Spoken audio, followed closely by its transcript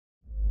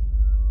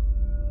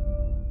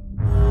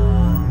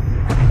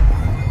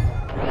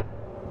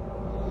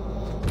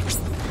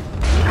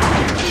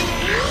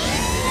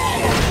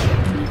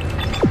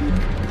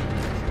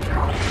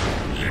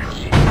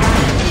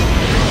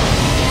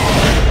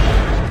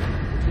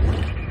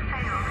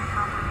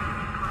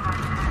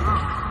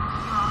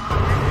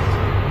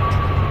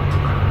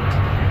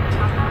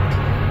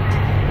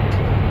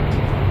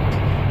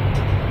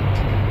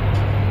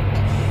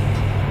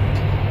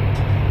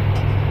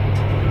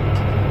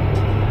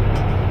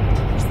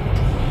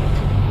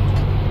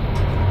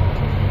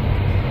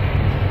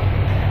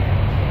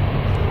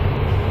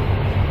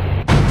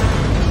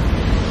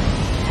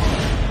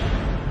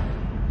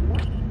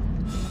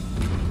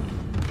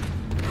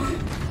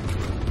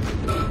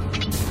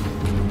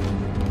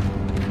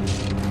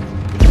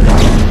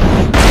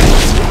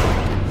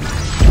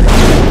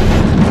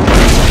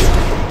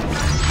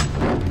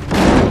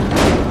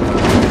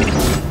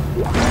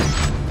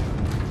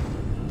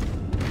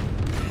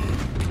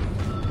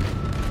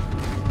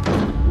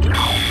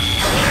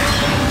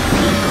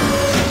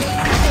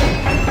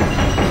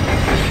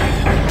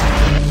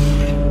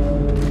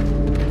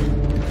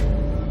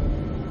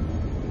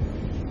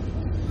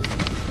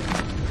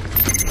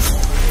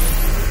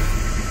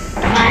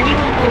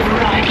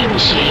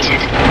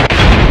initiated.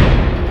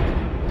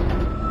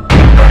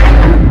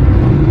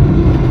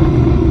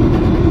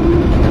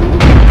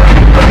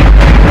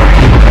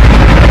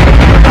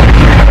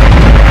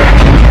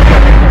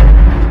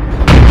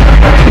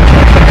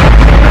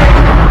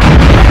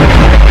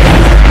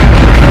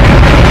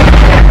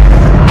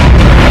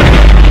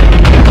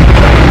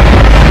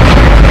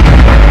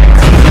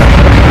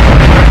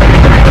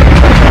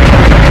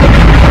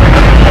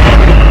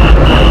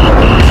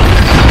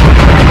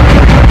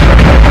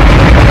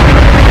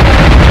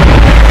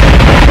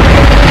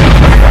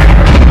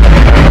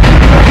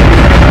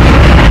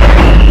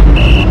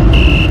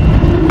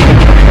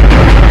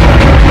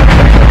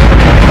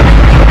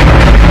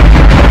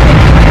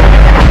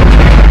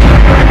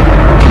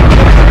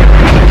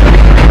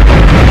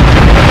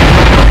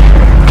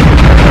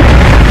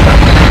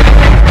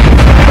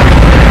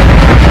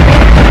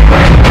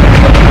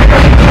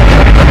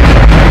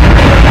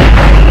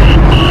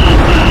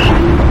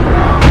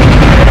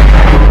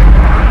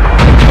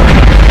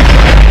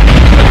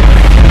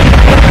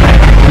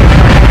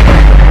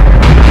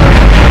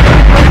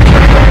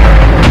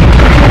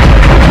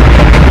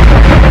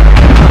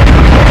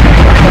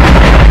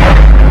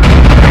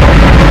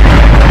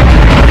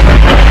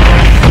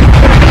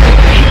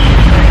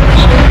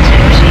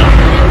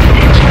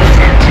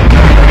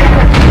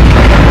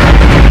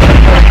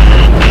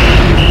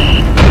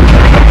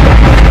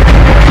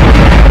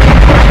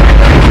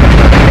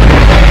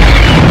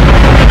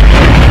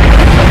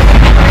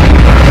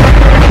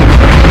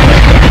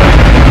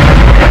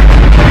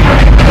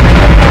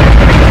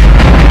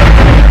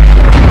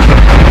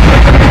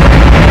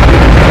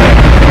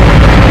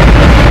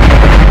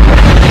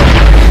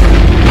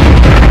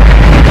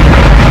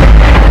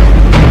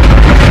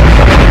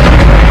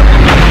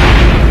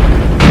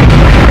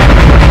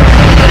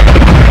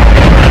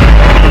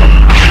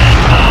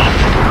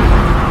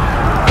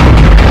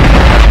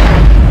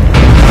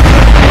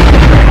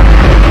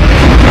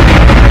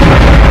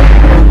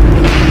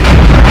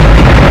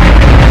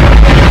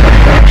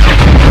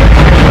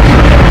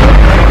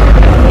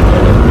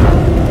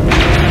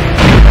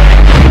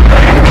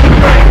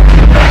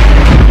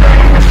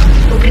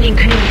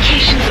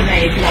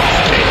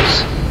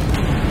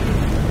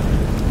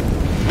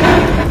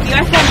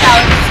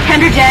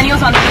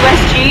 Daniels on the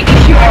USG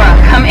Ishimura,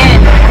 come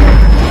in.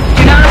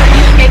 Do not open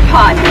the escape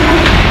pod.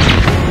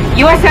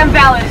 USM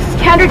Valus,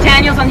 Commander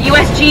Daniels on the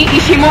USG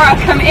Ishimura,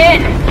 come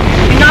in.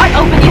 Do not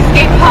open the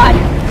escape pod.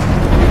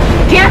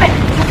 Damn it,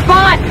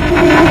 respond!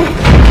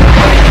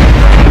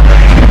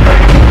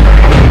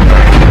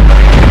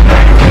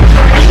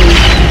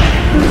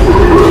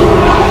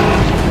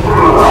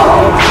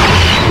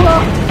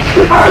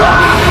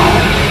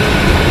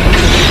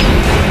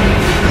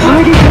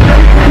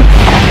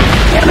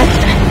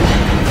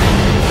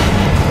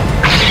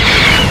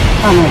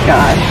 Oh my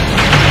god.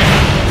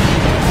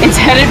 It's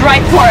headed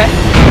right for us.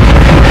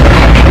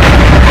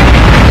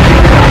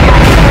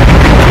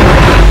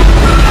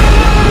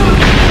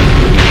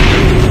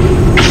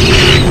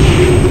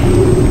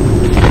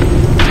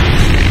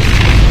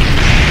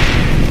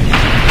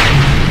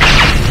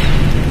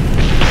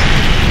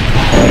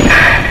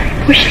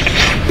 Wish I could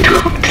just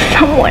talk to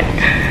someone.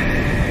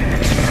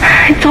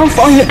 It's all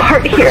falling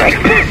apart here.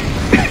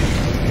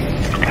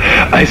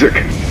 Isaac.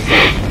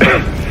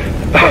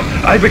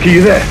 Isaac, are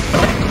you there?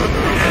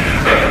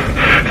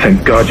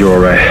 Thank God you're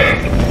alright.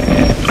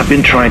 I've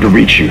been trying to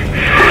reach you.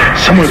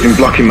 Someone's been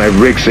blocking my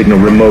rig signal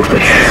remotely.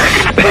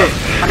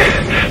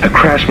 A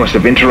crash must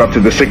have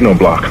interrupted the signal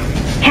block.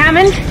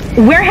 Hammond,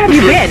 where have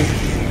you been?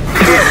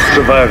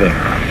 Surviving.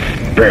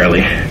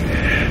 Barely.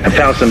 I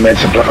found some med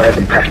supplies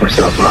and patched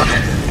myself up.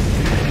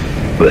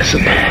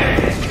 Listen.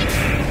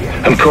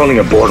 I'm calling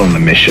aboard on the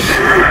mission.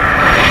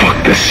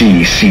 Fuck the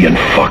CEC and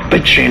fuck the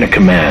chain of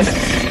command.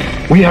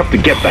 We have to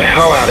get the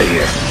hell out of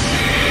here.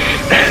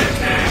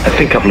 I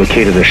think I've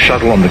located a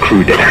shuttle on the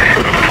crew deck.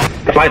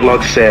 Flight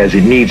log says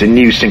it needs a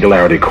new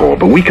singularity core,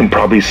 but we can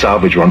probably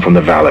salvage one from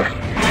the Valor.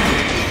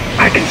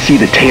 I can see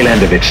the tail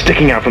end of it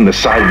sticking out from the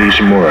side of the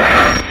Ishimura.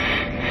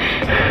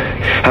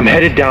 I'm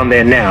headed down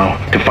there now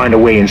to find a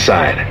way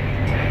inside.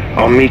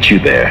 I'll meet you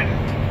there.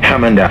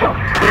 Hammond out.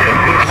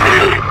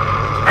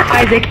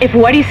 Isaac, if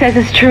what he says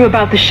is true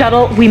about the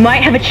shuttle, we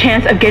might have a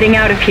chance of getting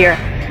out of here.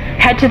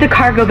 Head to the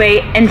cargo bay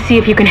and see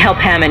if you can help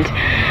Hammond.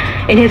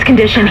 In his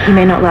condition, he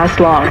may not last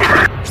long.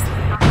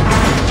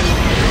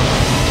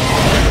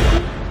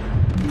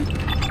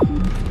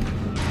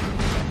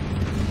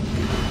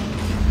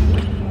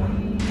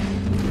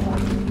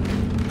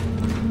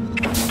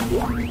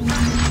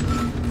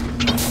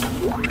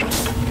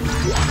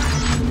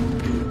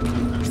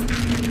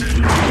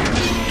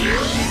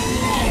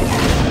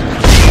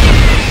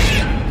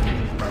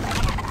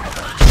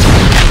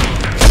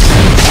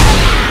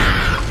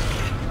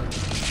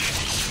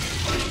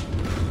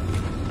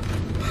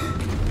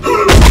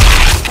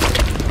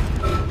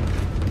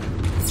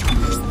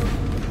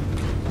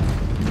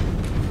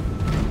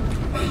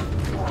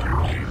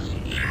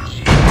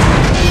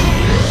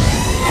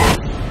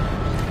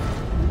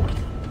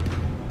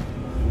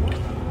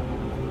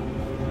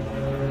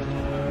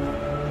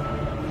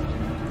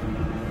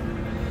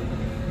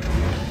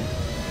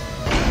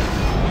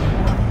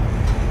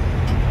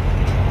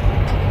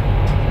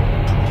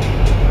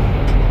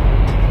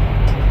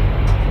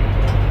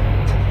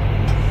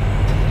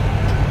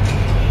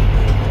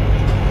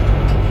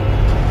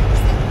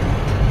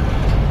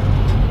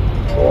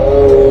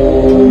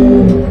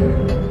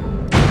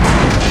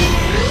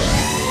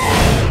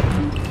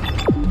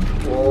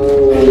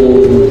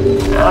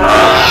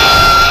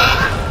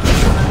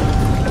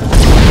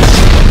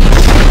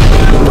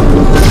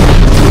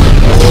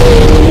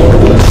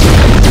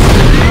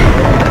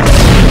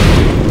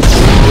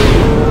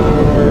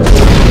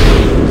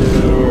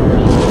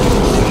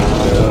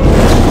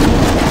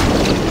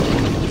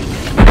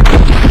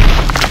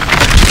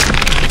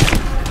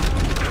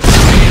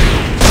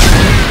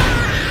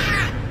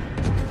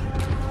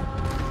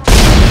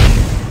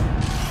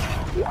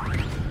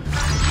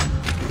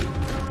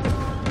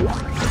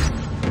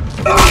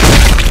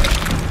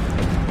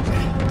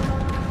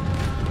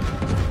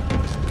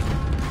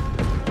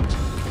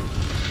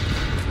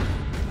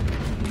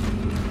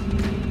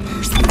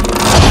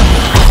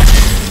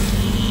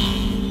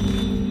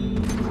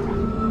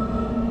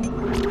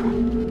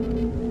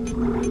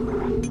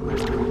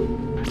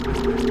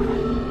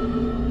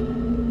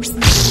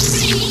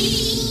 Peace.